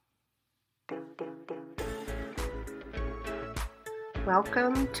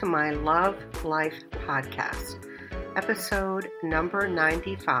Welcome to my Love Life podcast, episode number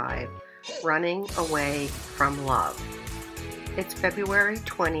 95, Running Away from Love. It's February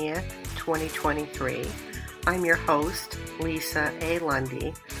 20th, 2023. I'm your host, Lisa A.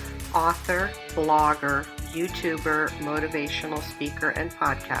 Lundy, author, blogger, YouTuber, motivational speaker, and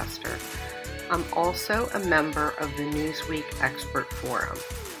podcaster. I'm also a member of the Newsweek Expert Forum.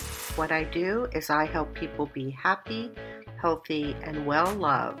 What I do is I help people be happy, healthy, and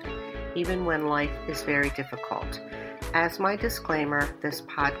well-loved, even when life is very difficult. As my disclaimer, this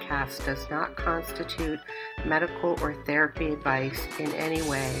podcast does not constitute medical or therapy advice in any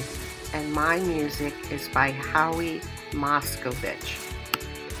way, and my music is by Howie Moscovich.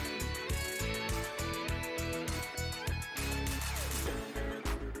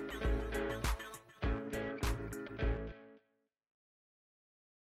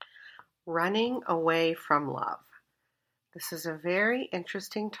 Running away from love. This is a very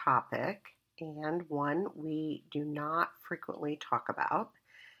interesting topic and one we do not frequently talk about.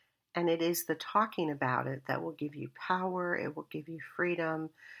 And it is the talking about it that will give you power, it will give you freedom,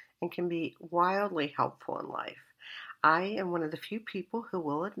 and can be wildly helpful in life. I am one of the few people who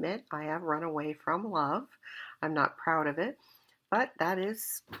will admit I have run away from love. I'm not proud of it, but that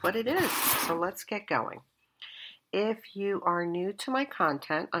is what it is. So let's get going. If you are new to my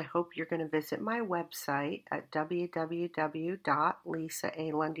content, I hope you're going to visit my website at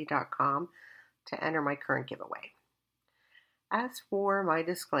www.lisaalundy.com to enter my current giveaway. As for my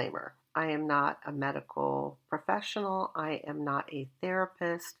disclaimer, I am not a medical professional, I am not a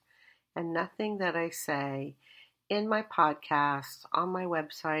therapist, and nothing that I say in my podcasts, on my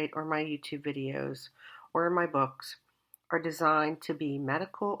website, or my YouTube videos, or in my books are designed to be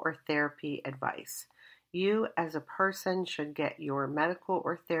medical or therapy advice. You, as a person, should get your medical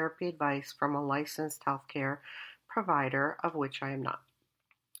or therapy advice from a licensed healthcare provider, of which I am not.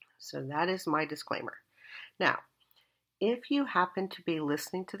 So that is my disclaimer. Now, if you happen to be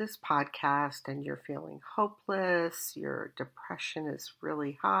listening to this podcast and you're feeling hopeless, your depression is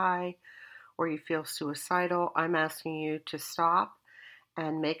really high, or you feel suicidal, I'm asking you to stop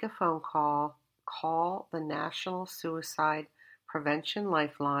and make a phone call. Call the National Suicide Prevention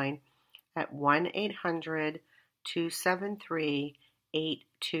Lifeline at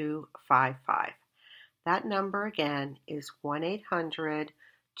 1-800-273-8255. That number again is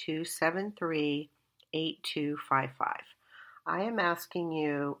 1-800-273-8255. I am asking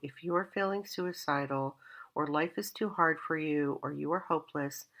you, if you are feeling suicidal or life is too hard for you or you are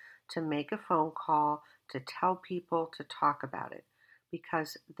hopeless, to make a phone call, to tell people, to talk about it,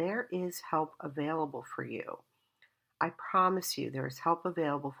 because there is help available for you. I promise you there is help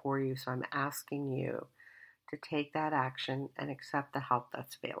available for you, so I'm asking you to take that action and accept the help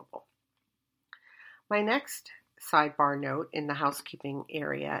that's available. My next sidebar note in the housekeeping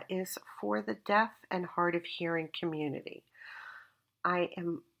area is for the deaf and hard of hearing community. I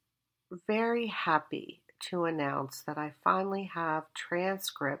am very happy to announce that I finally have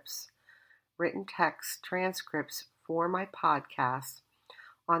transcripts, written text transcripts for my podcasts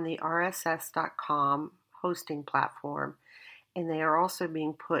on the RSS.com hosting platform, and they are also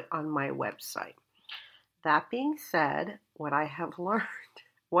being put on my website. That being said, what I have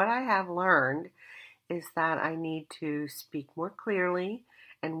learned is that I need to speak more clearly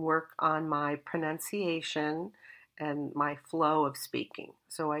and work on my pronunciation and my flow of speaking.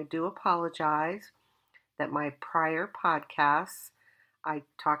 So I do apologize that my prior podcasts, I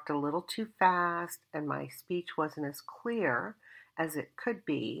talked a little too fast and my speech wasn't as clear as it could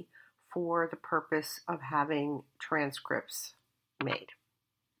be for the purpose of having transcripts made.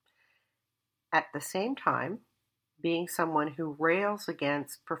 At the same time, being someone who rails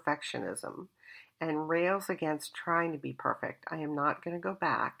against perfectionism and rails against trying to be perfect, I am not going to go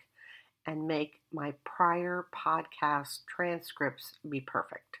back and make my prior podcast transcripts be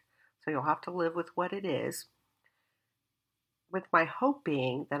perfect. So you'll have to live with what it is, with my hope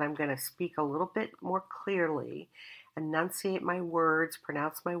being that I'm going to speak a little bit more clearly, enunciate my words,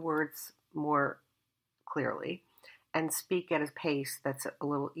 pronounce my words more clearly, and speak at a pace that's a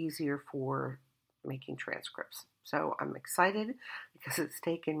little easier for making transcripts. So I'm excited because it's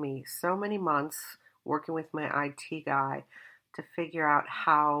taken me so many months working with my IT guy to figure out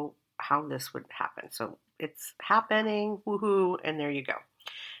how this would happen. So it's happening, woohoo, and there you go.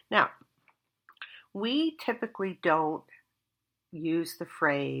 Now, we typically don't use the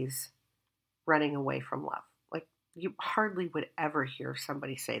phrase running away from love. Like, you hardly would ever hear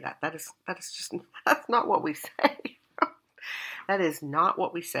somebody say that. That's not what we say. That is not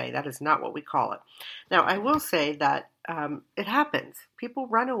what we say. That is not what we call it. Now, I will say that it happens. People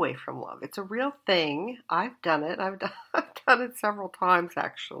run away from love. It's a real thing. I've done it. I've done it several times,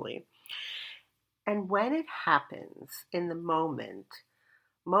 actually. And when it happens in the moment,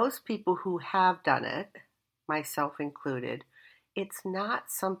 most people who have done it, myself included, it's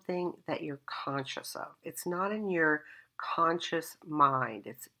not something that you're conscious of. It's not in your conscious mind.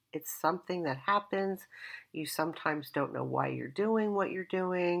 It's something that happens. You sometimes don't know why you're doing what you're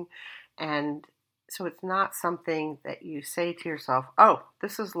doing. And so it's not something that you say to yourself, oh,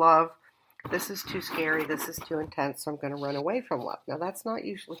 this is love. This is too scary. This is too intense. So I'm going to run away from love. Now, that's not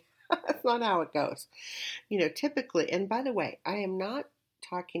usually, that's not how it goes. Typically, and by the way, I am not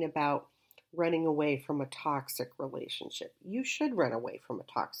talking about running away from a toxic relationship. You should run away from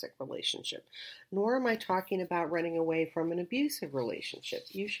a toxic relationship. Nor am I talking about running away from an abusive relationship.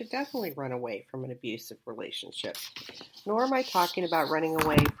 You should definitely run away from an abusive relationship. Nor am I talking about running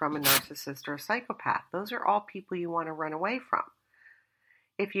away from a narcissist or a psychopath. Those are all people you want to run away from.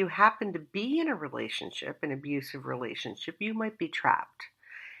 If you happen to be in a relationship, an abusive relationship, you might be trapped.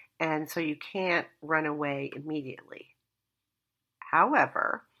 And so you can't run away immediately.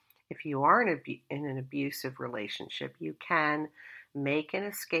 However, if you are in an abusive relationship, you can make an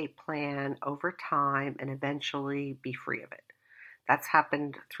escape plan over time and eventually be free of it. That's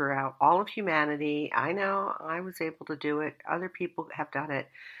happened throughout all of humanity. I know I was able to do it. Other people have done it.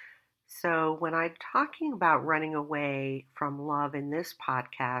 So when I'm talking about running away from love in this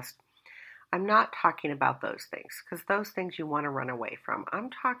podcast, I'm not talking about those things, because those things you want to run away from. I'm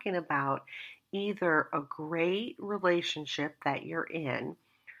talking about either a great relationship that you're in,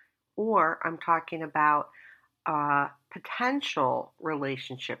 or I'm talking about a potential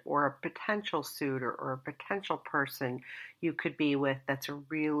relationship or a potential suitor or a potential person you could be with that's a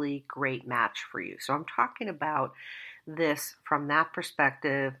really great match for you. So I'm talking about this from that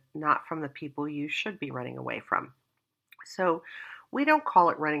perspective, not from the people you should be running away from. So we don't call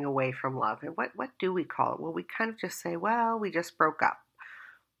it running away from love. And what do we call it? Well, we kind of just say, well, we just broke up.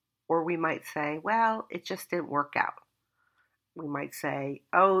 Or we might say, well, it just didn't work out. We might say,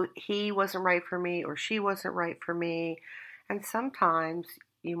 oh, he wasn't right for me or she wasn't right for me. And sometimes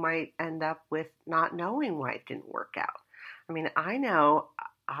you might end up with not knowing why it didn't work out. I mean, I know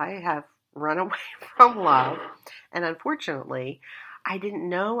I have run away from love, and unfortunately, I didn't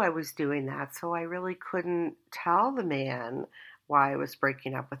know I was doing that, so I really couldn't tell the man why I was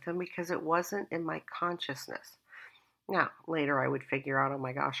breaking up with him because it wasn't in my consciousness. Now, later I would figure out, oh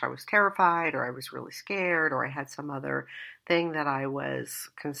my gosh, I was terrified, or I was really scared, or I had some other thing that I was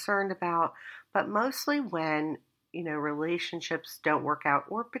concerned about. But mostly when, relationships don't work out,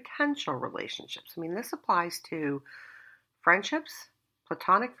 or potential relationships. I mean, this applies to friendships,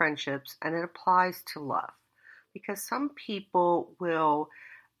 platonic friendships, and it applies to love. Because some people will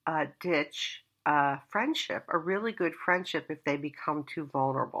ditch a friendship, a really good friendship, if they become too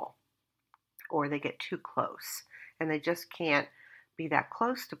vulnerable or they get too close. And they just can't be that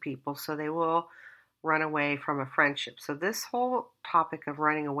close to people, so they will run away from a friendship. So this whole topic of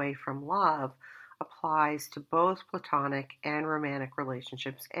running away from love applies to both platonic and romantic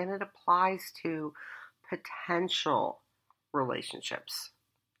relationships, and it applies to potential relationships.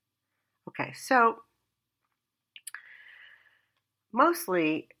 Okay, so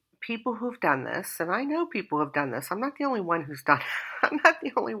mostly people who've done this, and I know people who've done this. I'm not the only one who's done it. I'm not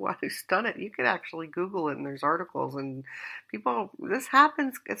the only one who's done it. You can actually Google it, and there's articles, and this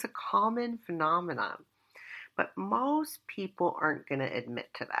happens. It's a common phenomenon. But most people aren't going to admit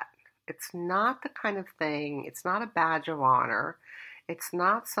to that. It's not the kind of thing, it's not a badge of honor. It's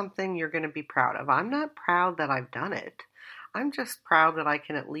not something you're going to be proud of. I'm not proud that I've done it. I'm just proud that I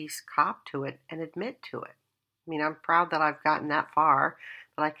can at least cop to it and admit to it. I mean, I'm proud that I've gotten that far,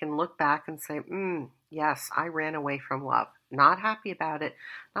 that I can look back and say, yes, I ran away from love. Not happy about it,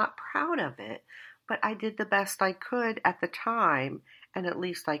 not proud of it, but I did the best I could at the time, and at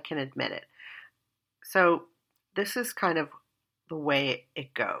least I can admit it. So this is kind of the way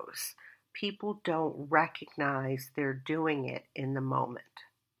it goes. People don't recognize they're doing it in the moment,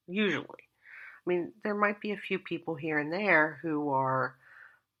 usually. I mean, there might be a few people here and there who are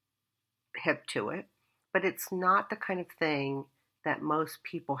hip to it, but it's not the kind of thing that most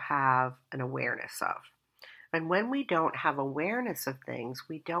people have an awareness of. And when we don't have awareness of things,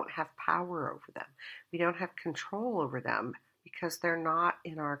 we don't have power over them. We don't have control over them because they're not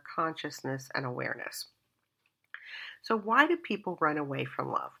in our consciousness and awareness. So why do people run away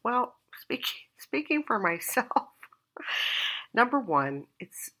from love? Well, speaking for myself, number one,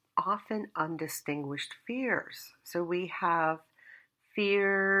 it's often undistinguished fears. So we have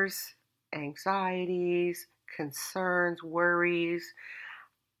fears, anxieties, concerns, worries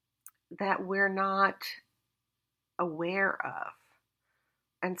that we're not aware of.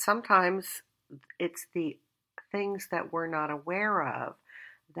 And sometimes it's the things that we're not aware of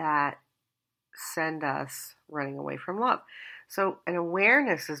that send us running away from love. So an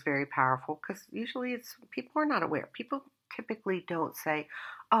awareness is very powerful because usually it's people are not aware. People typically don't say,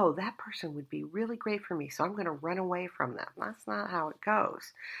 oh, that person would be really great for me, so I'm going to run away from them. That's not how it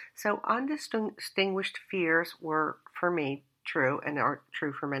goes. So undistinguished fears were, for me, true and are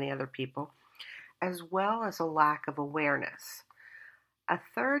true for many other people, as well as a lack of awareness. A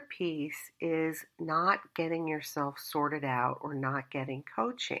third piece is not getting yourself sorted out or not getting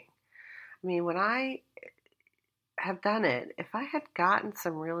coaching. I mean, when I have done it, if I had gotten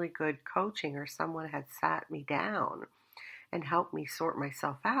some really good coaching or someone had sat me down and helped me sort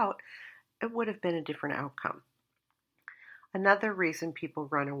myself out, it would have been a different outcome. Another reason people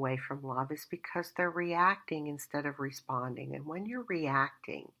run away from love is because they're reacting instead of responding. And when you're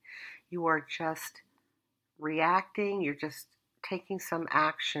reacting, you are just reacting, you're just taking some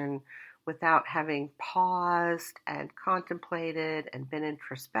action without having paused and contemplated and been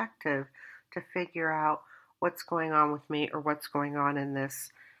introspective to figure out what's going on with me or what's going on in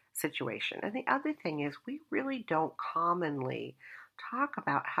this situation. And the other thing is, we really don't commonly talk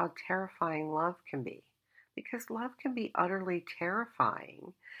about how terrifying love can be, because love can be utterly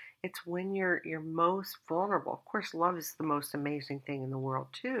terrifying. It's when you're most vulnerable. Of course, love is the most amazing thing in the world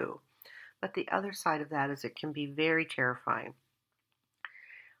too. But the other side of that is it can be very terrifying.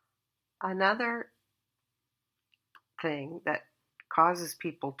 Another thing that causes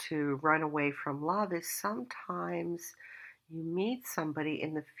people to run away from love is sometimes you meet somebody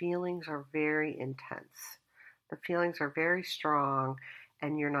and the feelings are very intense. The feelings are very strong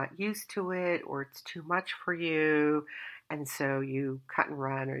and you're not used to it, or it's too much for you, and so you cut and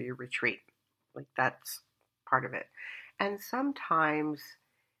run or you retreat. Like, that's part of it. And sometimes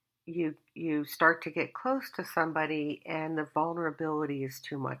you start to get close to somebody and the vulnerability is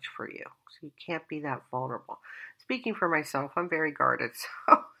too much for you. So you can't be that vulnerable. Speaking for myself, I'm very guarded.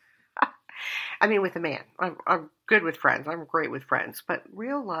 So, I mean, with a man, I'm good with friends. I'm great with friends. But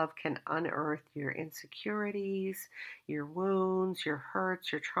real love can unearth your insecurities, your wounds, your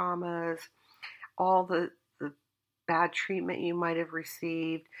hurts, your traumas, all the bad treatment you might have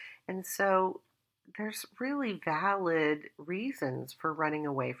received. And so there's really valid reasons for running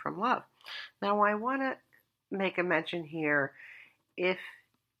away from love. Now, I want to make a mention here. If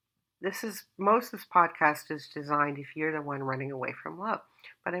most of this podcast is designed if you're the one running away from love,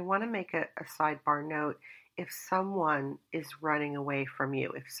 but I want to make a sidebar note. If someone is running away from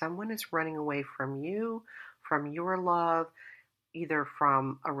you, if someone is running away from you, from your love, either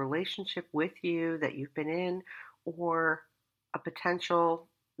from a relationship with you that you've been in or a potential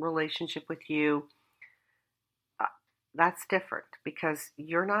relationship with you, that's different because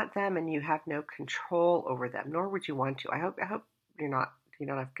you're not them and you have no control over them, nor would you want to. I hope you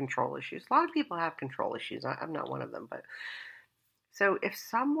don't have control issues. A lot of people have control issues. I'm not one of them, but so if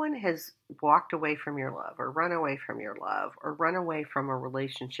someone has walked away from your love or run away from your love or run away from a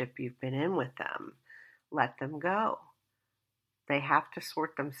relationship you've been in with them, let them go. They have to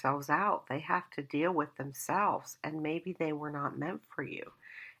sort themselves out. They have to deal with themselves, and maybe they were not meant for you.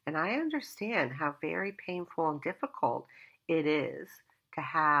 And I understand how very painful and difficult it is to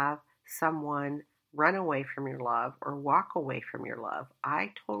have someone run away from your love or walk away from your love.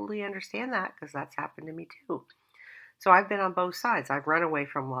 I totally understand that because that's happened to me too. So I've been on both sides. I've run away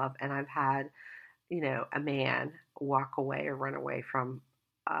from love and I've had, a man walk away or run away from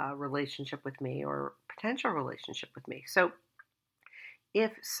a relationship with me or potential relationship with me. So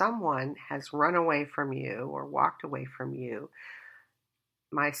if someone has run away from you or walked away from you,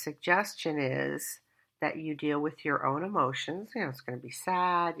 my suggestion is that you deal with your own emotions. It's going to be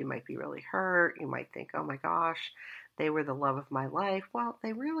sad. You might be really hurt. You might think, oh my gosh, they were the love of my life. Well,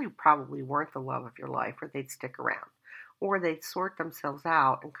 they really probably weren't the love of your life, or they'd stick around. Or they'd sort themselves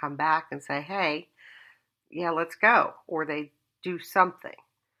out and come back and say, hey, yeah, let's go. Or they do something.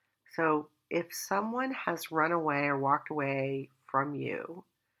 So if someone has run away or walked away from you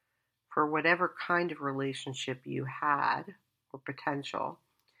for whatever kind of relationship you had or potential,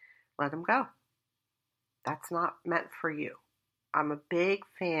 let them go. That's not meant for you. I'm a big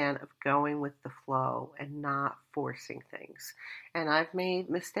fan of going with the flow and not forcing things. And I've made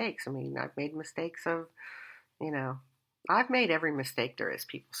mistakes. I've made mistakes of, I've made every mistake there is,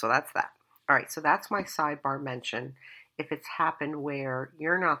 people. So that's that. All right, so that's my sidebar mention. If it's happened where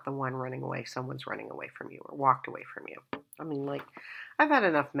you're not the one running away, someone's running away from you or walked away from you. I've had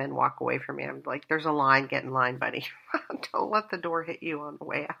enough men walk away from me. I'm like, there's a line, get in line, buddy. Don't let the door hit you on the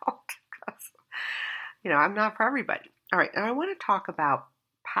way out. I'm not for everybody. All right, and I want to talk about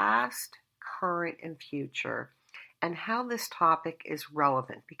past, current, and future, and how this topic is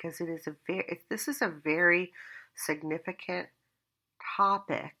relevant because this is a very significant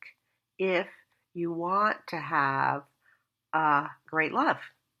topic if you want to have great love,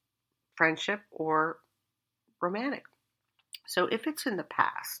 friendship, or romantic. So if it's in the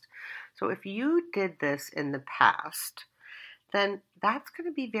past, so if you did this in the past, then that's going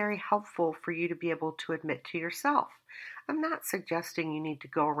to be very helpful for you to be able to admit to yourself. I'm not suggesting you need to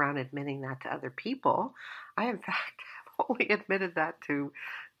go around admitting that to other people. I, in fact, have only admitted that to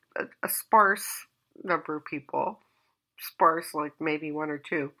a sparse number of people, sparse like maybe one or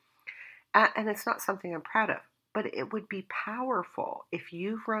two. And it's not something I'm proud of. But it would be powerful if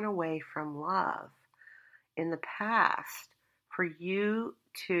you've run away from love in the past for you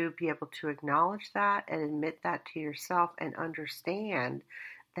to be able to acknowledge that and admit that to yourself and understand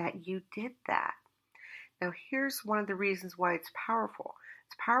that you did that. Now, here's one of the reasons why it's powerful.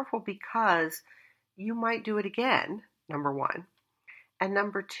 It's powerful because you might do it again, number one. And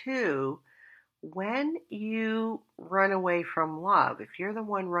number two, when you run away from love, if you're the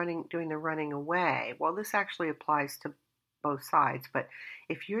one doing the running away, well, this actually applies to both sides, but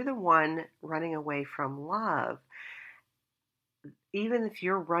if you're the one running away from love, even if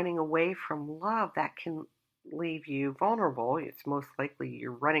you're running away from love, that can leave you vulnerable. It's most likely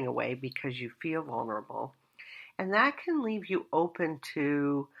you're running away because you feel vulnerable. And that can leave you open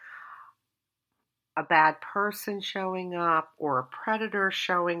to a bad person showing up or a predator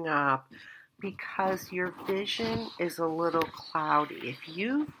showing up because your vision is a little cloudy. If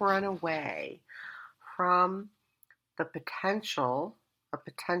you've run away from a potential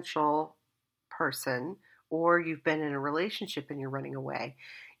person, or you've been in a relationship and you're running away,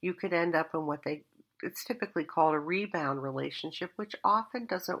 you could end up in it's typically called a rebound relationship, which often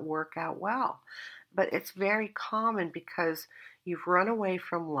doesn't work out well. But it's very common because you've run away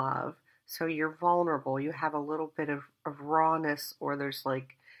from love, so you're vulnerable. You have a little bit of rawness, or there's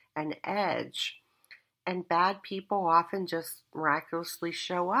like an edge. And bad people often just miraculously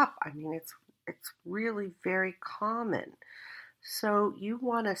show up. I mean, it's really very common. So you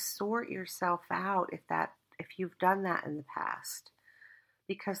want to sort yourself out if you've done that in the past,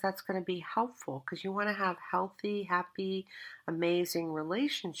 because that's going to be helpful, because you want to have healthy, happy, amazing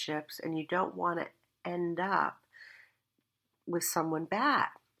relationships, and you don't want to end up with someone bad.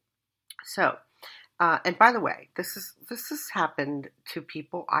 So, and by the way, this has happened to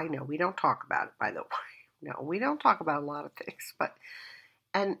people I know. We don't talk about it, by the way. No, we don't talk about a lot of things,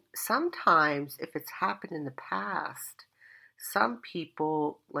 and sometimes if it's happened in the past, some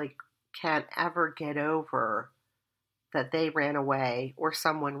people can't ever get over that they ran away or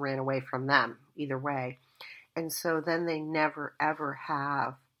someone ran away from them, either way. And so then they never ever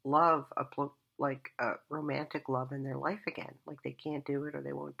have love, like a romantic love in their life again. Like they can't do it or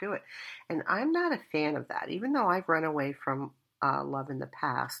they won't do it. And I'm not a fan of that. Even though I've run away from love in the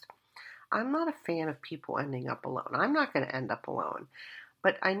past, I'm not a fan of people ending up alone. I'm not going to end up alone.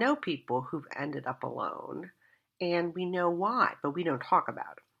 But I know people who've ended up alone, and we know why, but we don't talk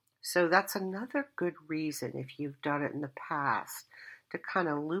about it. So that's another good reason, if you've done it in the past, to kind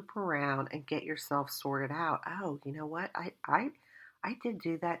of loop around and get yourself sorted out. Oh, you know what? I did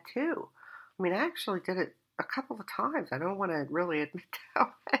do that too. I mean, I actually did it a couple of times. I don't want to really admit to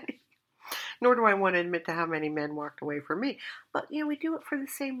how many, nor do I want to admit to how many men walked away from me. But, we do it for the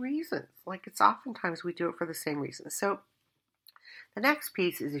same reasons. Like, it's oftentimes we do it for the same reasons. So the next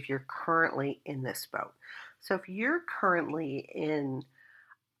piece is if you're currently in this boat. So if you're currently in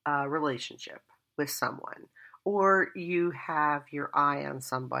a relationship with someone, or you have your eye on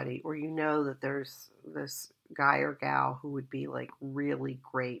somebody, or you know that there's this guy or gal who would be like really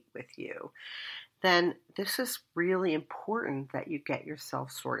great with you, then this is really important that you get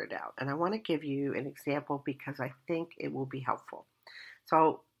yourself sorted out. And I want to give you an example because I think it will be helpful.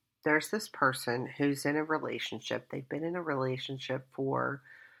 So there's this person who's in a relationship. They've been in a relationship for,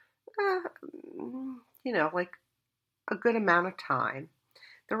 like a good amount of time.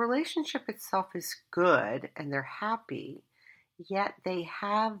 The relationship itself is good and they're happy, yet they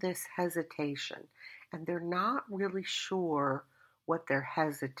have this hesitation and they're not really sure what they're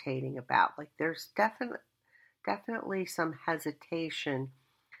hesitating about. Like there's definitely some hesitation,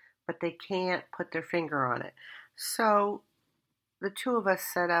 but they can't put their finger on it. So the two of us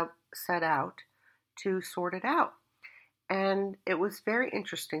set out to sort it out. And it was very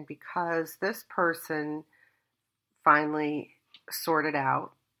interesting because this person finally sorted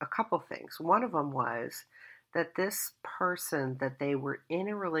out a couple things. One of them was that this person that they were in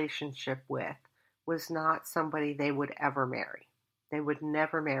a relationship with was not somebody they would ever marry. They would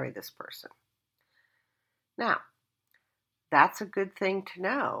never marry this person. Now, that's a good thing to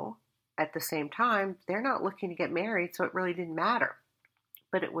know. At the same time, they're not looking to get married, so it really didn't matter.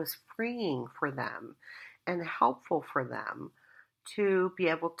 But it was freeing for them and helpful for them to be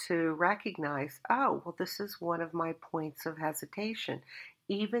able to recognize, oh, well, this is one of my points of hesitation.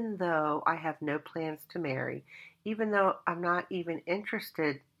 Even though I have no plans to marry, even though I'm not even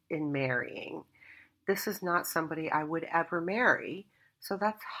interested in marrying, this is not somebody I would ever marry. So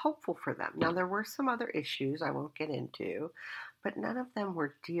that's helpful for them. Now, there were some other issues I won't get into, but none of them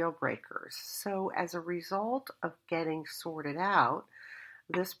were deal breakers. So as a result of getting sorted out,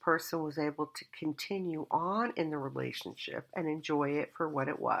 this person was able to continue on in the relationship and enjoy it for what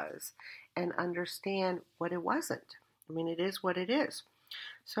it was and understand what it wasn't. I mean, it is what it is.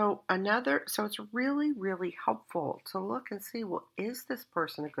 So it's really, really helpful to look and see, well, is this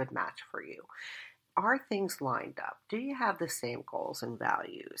person a good match for you? Are things lined up? Do you have the same goals and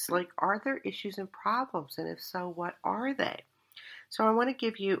values? Like, are there issues and problems? And if so, what are they? So I want to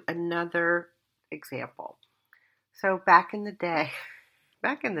give you another example. So back in the day,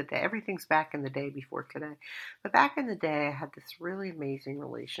 everything's back in the day before today. But back in the day, I had this really amazing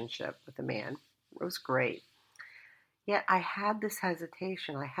relationship with a man. It was great. Yet I had this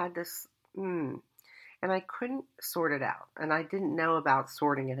hesitation. I had this, and I couldn't sort it out. And I didn't know about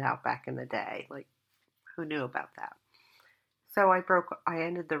sorting it out back in the day. Like, who knew about that? So I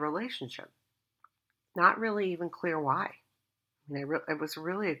ended the relationship. Not really even clear why. I mean, it was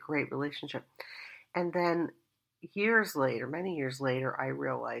really a great relationship. And then many years later, I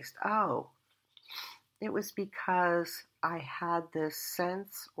realized, oh, it was because I had this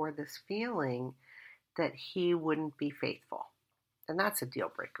sense or this feeling that he wouldn't be faithful. And that's a deal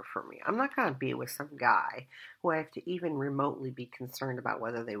breaker for me. I'm not going to be with some guy who I have to even remotely be concerned about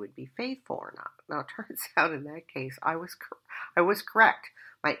whether they would be faithful or not. Now, it turns out in that case, I was correct.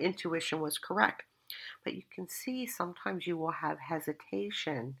 My intuition was correct. But you can see sometimes you will have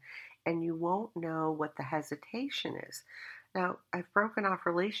hesitation and you won't know what the hesitation is. Now, I've broken off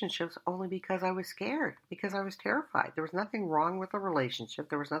relationships only because I was scared, because I was terrified. There was nothing wrong with the relationship.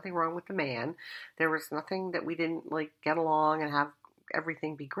 There was nothing wrong with the man. There was nothing that we didn't get along and have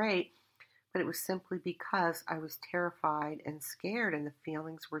everything be great. But it was simply because I was terrified and scared and the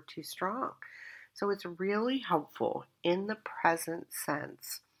feelings were too strong. So it's really helpful in the present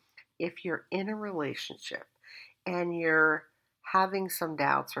sense if you're in a relationship and you're having some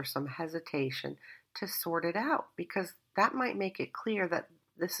doubts or some hesitation to sort it out, because that might make it clear that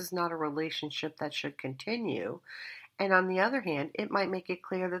this is not a relationship that should continue. And on the other hand, it might make it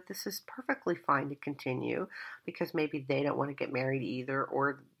clear that this is perfectly fine to continue because maybe they don't want to get married either,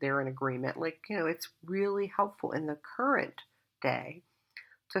 or they're in agreement. It's really helpful in the current day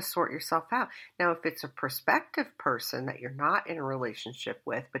to sort yourself out. Now, if it's a prospective person that you're not in a relationship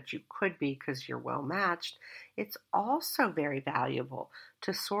with, but you could be because you're well matched, it's also very valuable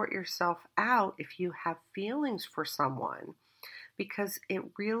to sort yourself out if you have feelings for someone, because it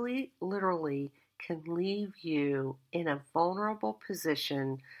really literally can leave you in a vulnerable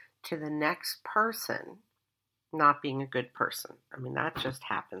position to the next person not being a good person. I mean, that just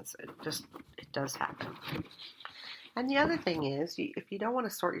happens. It does happen. And the other thing is, if you don't want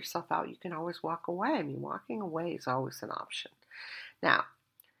to sort yourself out, you can always walk away. I mean, walking away is always an option. Now,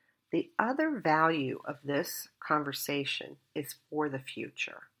 the other value of this conversation is for the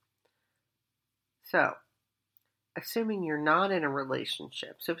future. So, assuming you're not in a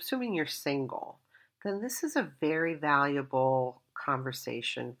relationship, so assuming you're single, then this is a very valuable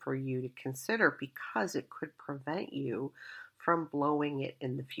conversation for you to consider because it could prevent you from blowing it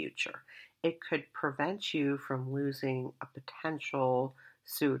in the future. It could prevent you from losing a potential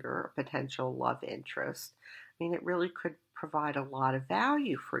suitor, a potential love interest. I mean, it really could provide a lot of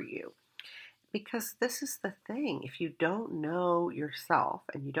value for you. Because this is the thing, if you don't know yourself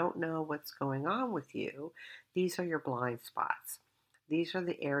and you don't know what's going on with you, these are your blind spots. These are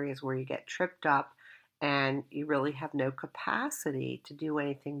the areas where you get tripped up and you really have no capacity to do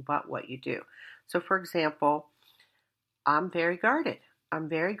anything but what you do. So for example, I'm very guarded. I'm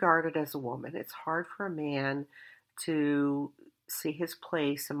very guarded as a woman. It's hard for a man to see his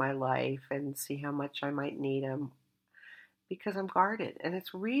place in my life and see how much I might need him because I'm guarded. And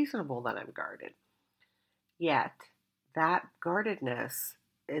it's reasonable that I'm guarded. Yet, that guardedness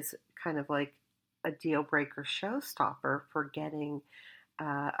is kind of like a deal breaker showstopper for getting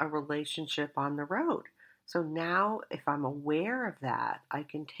a relationship on the road. So now, if I'm aware of that, I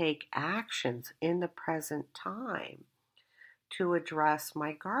can take actions in the present time to address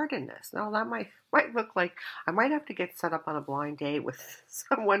my guardedness. Now, that might look like I might have to get set up on a blind date with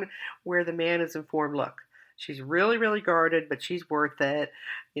someone where the man is informed, look, she's really, really guarded, but she's worth it,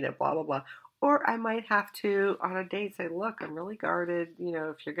 blah, blah, blah. Or I might have to, on a date, say, look, I'm really guarded.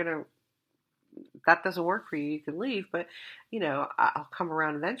 If you're going to, that doesn't work for you, you can leave, but, I'll come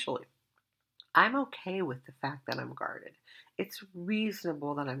around eventually. I'm okay with the fact that I'm guarded. It's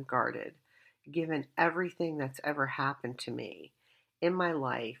reasonable that I'm guarded, given everything that's ever happened to me in my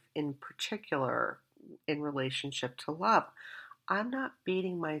life, in particular in relationship to love. I'm not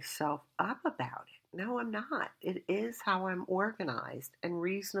beating myself up about it. No, I'm not. It is how I'm organized, and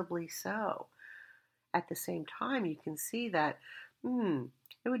reasonably so. At the same time, you can see that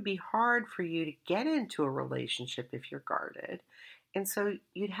it would be hard for you to get into a relationship if you're guarded. And so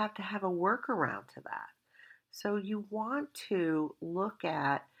you'd have to have a workaround to that. So you want to look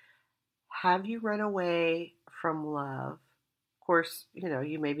at, have you run away from love? Of course,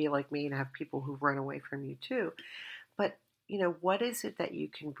 you may be like me and have people who run away from you too. But, what is it that you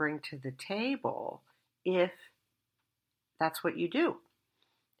can bring to the table if that's what you do?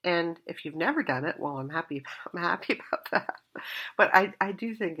 And if you've never done it, well, I'm happy about that. But I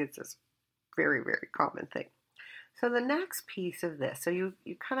do think it's a very, very common thing. So the next piece of this, so you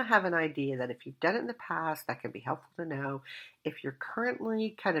kind of have an idea that if you've done it in the past, that can be helpful to know. If you're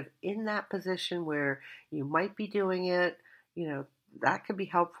currently kind of in that position where you might be doing it, that could be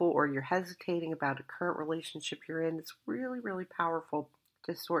helpful, or you're hesitating about a current relationship you're in. It's really, really powerful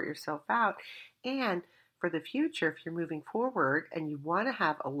to sort yourself out. And for the future, if you're moving forward and you want to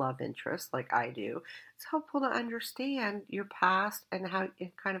have a love interest like I do, it's helpful to understand your past and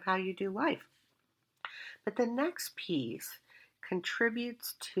kind of how you do life. But the next piece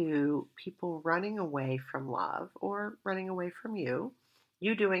contributes to people running away from love or running away from you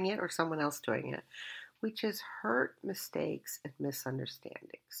doing it or someone else doing it, which is hurt, mistakes, and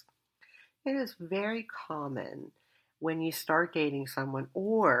misunderstandings. It is very common when you start dating someone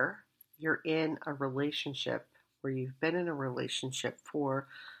or you're in a relationship where you've been in a relationship for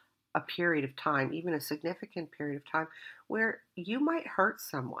a period of time, even a significant period of time, where you might hurt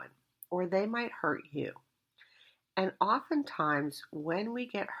someone or they might hurt you. And oftentimes when we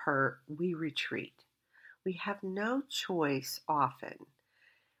get hurt, we retreat. We have no choice often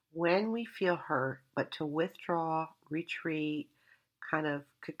when we feel hurt but to withdraw, retreat, kind of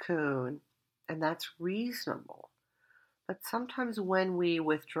cocoon, and that's reasonable. But sometimes when we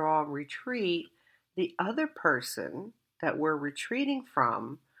withdraw and retreat, the other person that we're retreating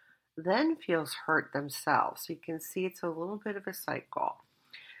from then feels hurt themselves. So you can see it's a little bit of a cycle.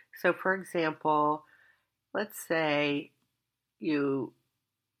 So for example, let's say you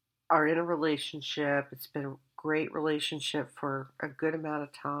are in a relationship, it's been a great relationship for a good amount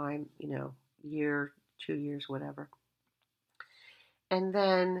of time, year, 2 years, whatever. And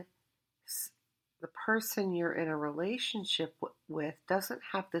then the person you're in a relationship with doesn't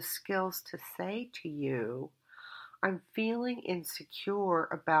have the skills to say to you, I'm feeling insecure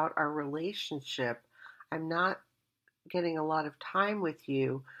about our relationship. I'm not getting a lot of time with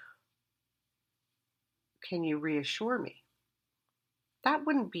you. Can you reassure me? That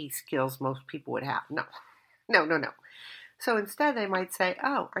wouldn't be skills most people would have. No. So instead they might say,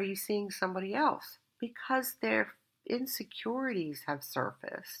 oh, are you seeing somebody else? Because their insecurities have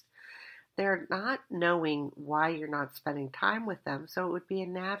surfaced. They're not knowing why you're not spending time with them. So it would be a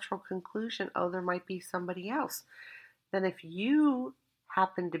natural conclusion, oh, there might be somebody else. Then if you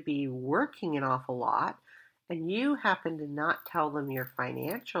happen to be working an awful lot and you happen to not tell them your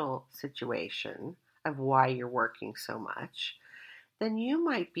financial situation of why you're working so much, then you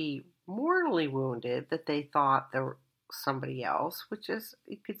might be mortally wounded that they thought there was somebody else, which is,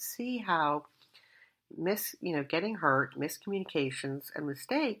 you could see how getting hurt, miscommunications, and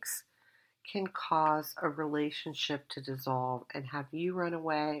mistakes can cause a relationship to dissolve and have you run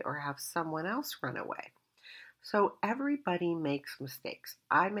away or have someone else run away. So everybody makes mistakes.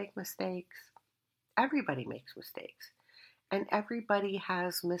 I make mistakes. Everybody makes mistakes. And everybody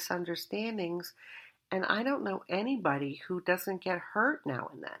has misunderstandings. And I don't know anybody who doesn't get hurt now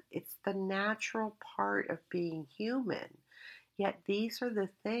and then. It's the natural part of being human. Yet these are the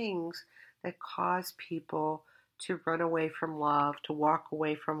things that cause people to run away from love, to walk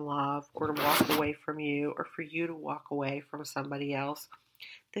away from love, or to walk away from you, or for you to walk away from somebody else.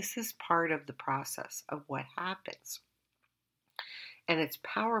 This is part of the process of what happens. And it's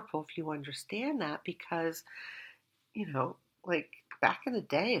powerful if you understand that because, like back in the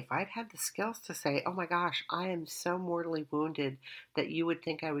day, if I'd had the skills to say, oh my gosh, I am so mortally wounded that you would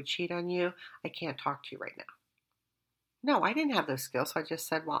think I would cheat on you, I can't talk to you right now. No, I didn't have those skills. So I just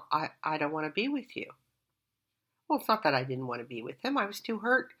said, well, I don't want to be with you. Well, it's not that I didn't want to be with him. I was too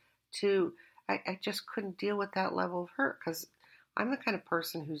hurt I just couldn't deal with that level of hurt because I'm the kind of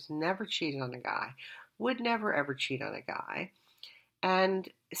person who's never cheated on a guy, would never ever cheat on a guy. And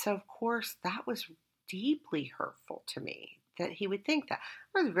so, of course, that was deeply hurtful to me that he would think that.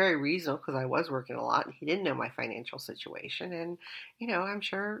 I was very reasonable because I was working a lot and he didn't know my financial situation. And, I'm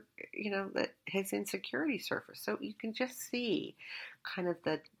sure, that his insecurity surfaced. So you can just see kind of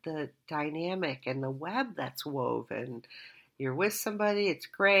the dynamic and the web that's woven. You're with somebody, it's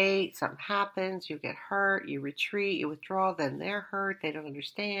great, something happens, you get hurt, you retreat, you withdraw, then they're hurt, they don't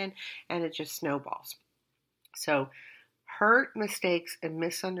understand, and it just snowballs. So hurt, mistakes, and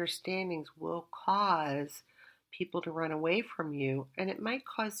misunderstandings will cause people to run away from you, and it might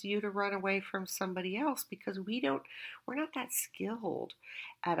cause you to run away from somebody else because we're not that skilled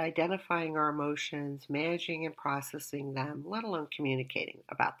at identifying our emotions, managing and processing them, let alone communicating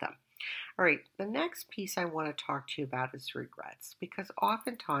about them. All right, the next piece I want to talk to you about is regrets, because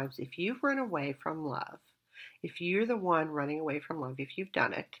oftentimes if you've run away from love, if you're the one running away from love, if you've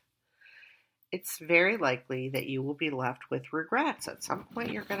done it, it's very likely that you will be left with regrets. At some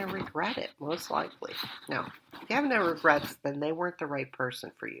point, you're going to regret it, most likely. Now, if you have no regrets, then they weren't the right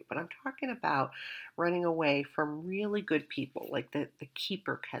person for you. But I'm talking about running away from really good people, like the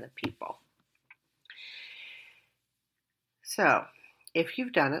keeper kind of people. So, if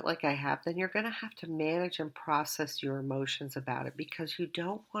you've done it like I have, then you're going to have to manage and process your emotions about it because you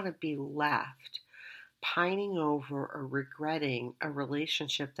don't want to be left pining over or regretting a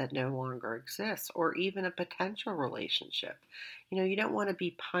relationship that no longer exists or even a potential relationship. You don't want to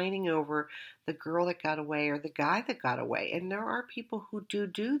be pining over the girl that got away or the guy that got away. And there are people who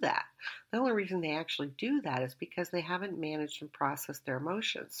do that. The only reason they actually do that is because they haven't managed and processed their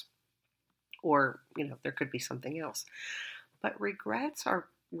emotions. Or, there could be something else. But regrets are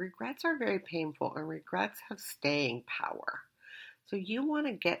very painful, and regrets have staying power. So you want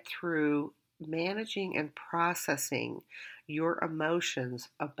to get through managing and processing your emotions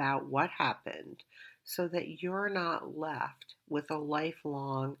about what happened so that you're not left with a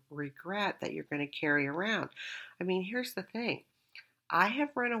lifelong regret that you're going to carry around. I mean, here's the thing. I have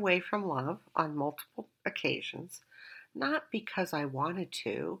run away from love on multiple occasions, not because I wanted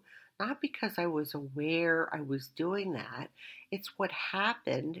to, not because I was aware I was doing that. It's what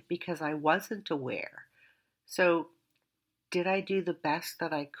happened because I wasn't aware. So did I do the best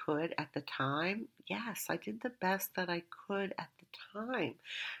that I could at the time? Yes, I did the best that I could at the time.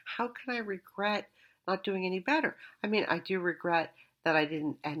 How can I regret not doing any better? I mean, I do regret that I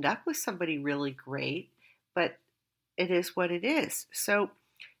didn't end up with somebody really great, but it is what it is. So,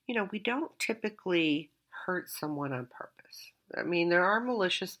 we don't typically hurt someone on purpose. I mean, there are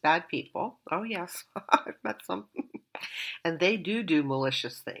malicious, bad people. Oh, yes, I've met some. And they do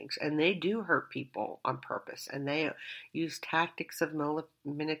malicious things, and they do hurt people on purpose, and they use tactics of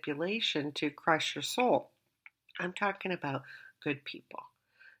manipulation to crush your soul. I'm talking about good people.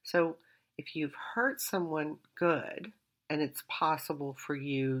 So if you've hurt someone good, and it's possible for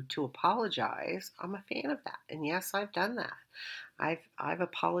you to apologize, I'm a fan of that. And yes, I've done that. I've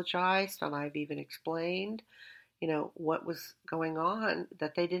apologized, and I've even explained what was going on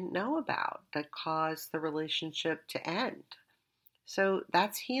that they didn't know about that caused the relationship to end. So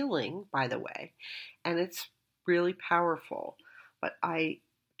that's healing, by the way, and it's really powerful. But I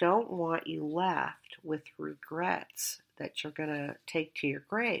don't want you left with regrets that you're going to take to your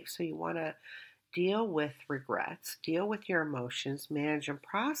grave. So you want to deal with regrets, deal with your emotions, manage and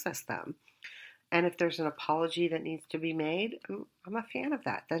process them. And if there's an apology that needs to be made, I'm a fan of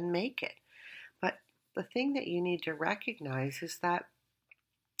that. Then make it. But the thing that you need to recognize is that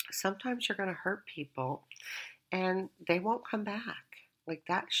sometimes you're going to hurt people and they won't come back. Like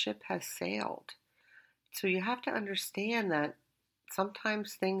that ship has sailed. So you have to understand that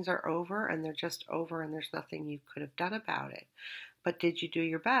sometimes things are over and they're just over and there's nothing you could have done about it. But did you do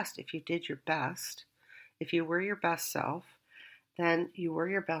your best? If you did your best, if you were your best self, then you were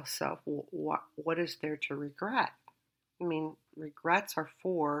your best self. What is there to regret? I mean, regrets are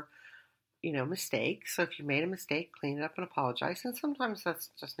for mistakes. So if you made a mistake, clean it up and apologize. And sometimes that's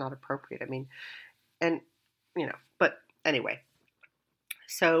just not appropriate. I mean, and, but anyway,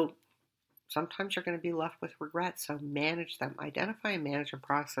 so sometimes you're going to be left with regrets. So manage them, identify and manage and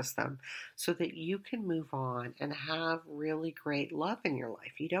process them so that you can move on and have really great love in your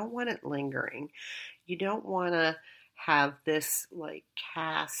life. You don't want it lingering. You don't want to have this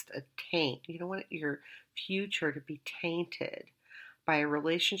cast a taint. You don't want your future to be tainted by a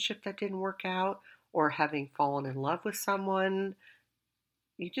relationship that didn't work out or having fallen in love with someone.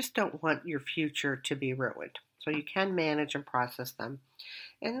 You just don't want your future to be ruined. So you can manage and process them.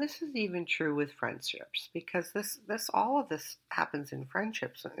 And this is even true with friendships because all of this happens in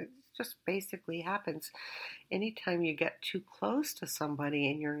friendships. It just basically happens anytime you get too close to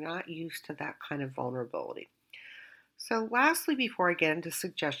somebody and you're not used to that kind of vulnerability. So, lastly, before I get into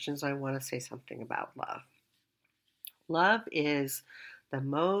suggestions, I want to say something about love. Love is the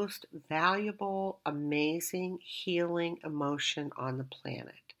most valuable, amazing, healing emotion on the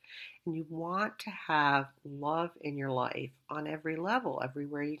planet. And you want to have love in your life on every level,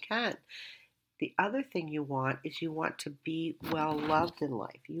 everywhere you can. The other thing you want is you want to be well loved in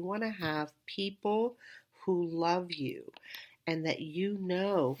life. You want to have people who love you and that you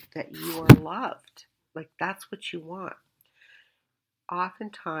know that you are loved. Like that's what you want.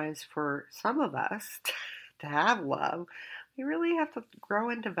 Oftentimes, for some of us to have love, we really have to grow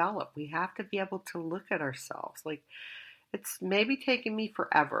and develop. We have to be able to look at ourselves. Like it's maybe taken me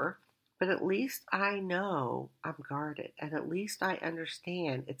forever, but at least I know I'm guarded, and at least I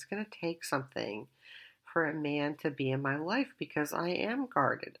understand it's going to take something for a man to be in my life because I am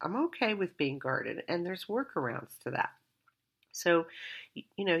guarded. I'm okay with being guarded, and there's workarounds to that. So,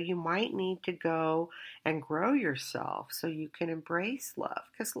 you might need to go and grow yourself so you can embrace love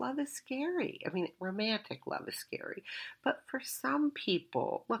because love is scary. I mean, romantic love is scary. But for some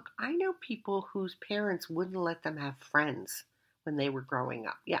people, look, I know people whose parents wouldn't let them have friends when they were growing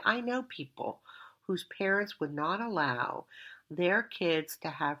up. Yeah, I know people whose parents would not allow their kids to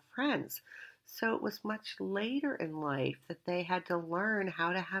have friends. So it was much later in life that they had to learn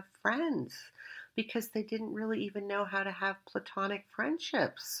how to have friends because they didn't really even know how to have platonic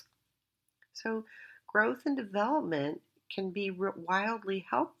friendships. So, growth and development can be wildly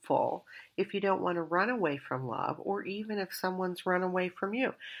helpful if you don't want to run away from love or even if someone's run away from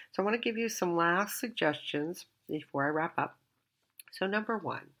you. So, I want to give you some last suggestions before I wrap up. So, number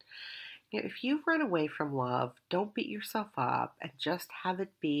one, if you've run away from love, don't beat yourself up and just have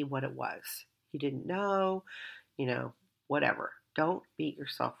it be what it was. You didn't know, whatever. Don't beat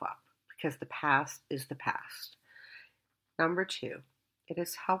yourself up because the past is the past. Number two, it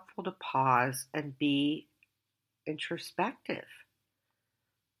is helpful to pause and be introspective.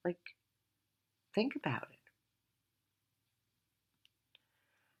 Like, think about it.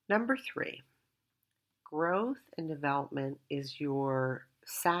 Number three, growth and development is your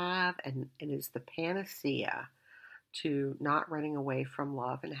salve and it is the panacea to not running away from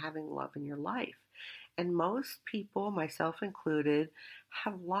love and having love in your life. And most people, myself included,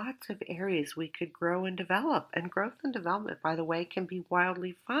 have lots of areas we could grow and develop. And growth and development, by the way, can be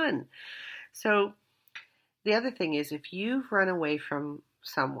wildly fun. So the other thing is if you've run away from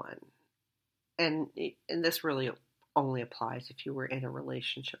someone, and this really only applies if you were in a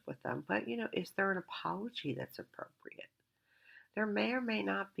relationship with them, but is there an apology that's appropriate? There may or may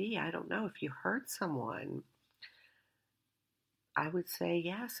not be. I don't know. If you hurt someone, I would say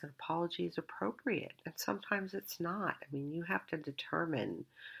yes, an apology is appropriate. And sometimes it's not. I mean, you have to determine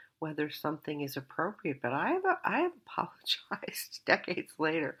whether something is appropriate. But I have apologized decades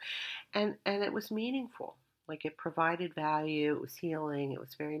later, and it was meaningful. Like it provided value, it was healing, it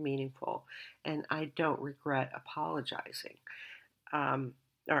was very meaningful, and I don't regret apologizing. All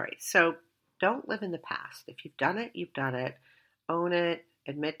right, so don't live in the past. If you've done it, you've done it. Own it,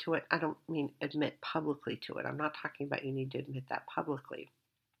 admit to it. I don't mean admit publicly to it. I'm not talking about you need to admit that publicly,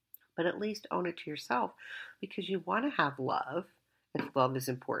 but at least own it to yourself because you want to have love if love is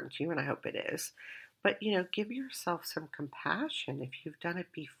important to you, and I hope it is. But, give yourself some compassion if you've done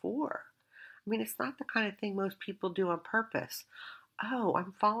it before. I mean, it's not the kind of thing most people do on purpose. Oh,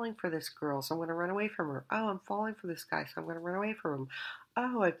 I'm falling for this girl, so I'm going to run away from her. Oh, I'm falling for this guy, so I'm going to run away from him.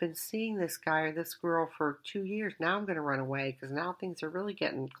 Oh, I've been seeing this guy or this girl for 2 years. Now I'm going to run away because now things are really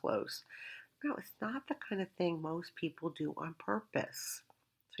getting close. No, it's not the kind of thing most people do on purpose.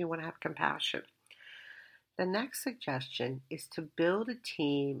 So you want to have compassion. The next suggestion is to build a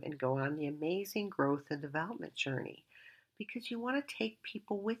team and go on the amazing growth and development journey because you want to take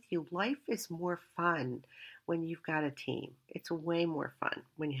people with you. Life is more fun when you've got a team. It's way more fun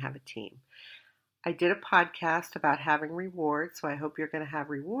when you have a team. I did a podcast about having rewards, so I hope you're going to have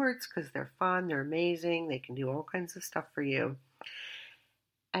rewards because they're fun, they're amazing, they can do all kinds of stuff for you.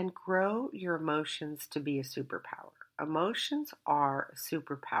 And grow your emotions to be a superpower. Emotions are a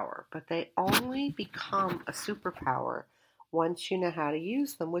superpower, but they only become a superpower once you know how to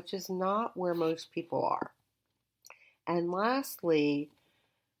use them, which is not where most people are. And lastly,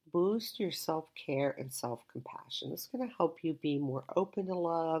 boost your self-care and self-compassion. It's going to help you be more open to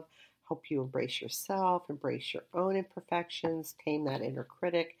love, help you embrace yourself, embrace your own imperfections, tame that inner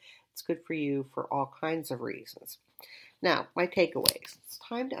critic. It's good for you for all kinds of reasons. Now, my takeaways. It's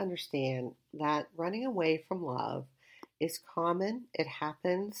time to understand that running away from love is common. It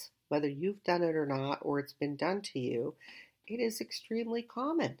happens whether you've done it or not, or it's been done to you. It is extremely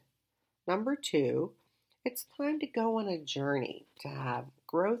common. Number two, it's time to go on a journey to have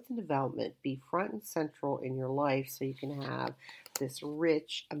growth and development be front and central in your life so you can have this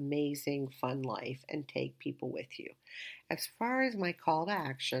rich, amazing, fun life and take people with you. As far as my call to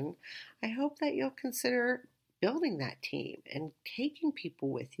action, I hope that you'll consider building that team and taking people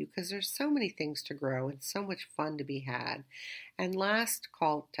with you because there's so many things to grow and so much fun to be had. And last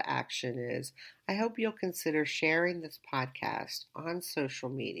call to action is I hope you'll consider sharing this podcast on social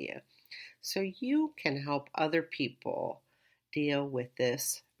media so you can help other people deal with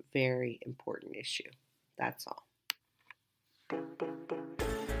this very important issue. That's all.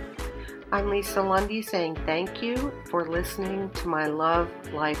 I'm Lisa Lundy saying thank you for listening to my Love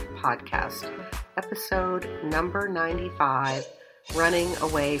Life podcast, episode number 95, Running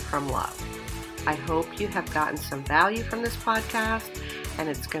Away from Love. I hope you have gotten some value from this podcast and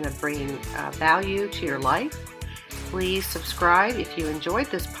it's going to bring value to your life. Please subscribe if you enjoyed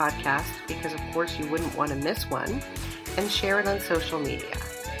this podcast because, of course, you wouldn't want to miss one, and share it on social media.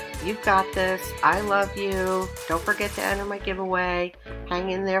 You've got this. I love you. Don't forget to enter my giveaway.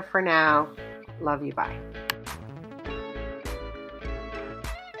 Hang in there for now. Love you. Bye.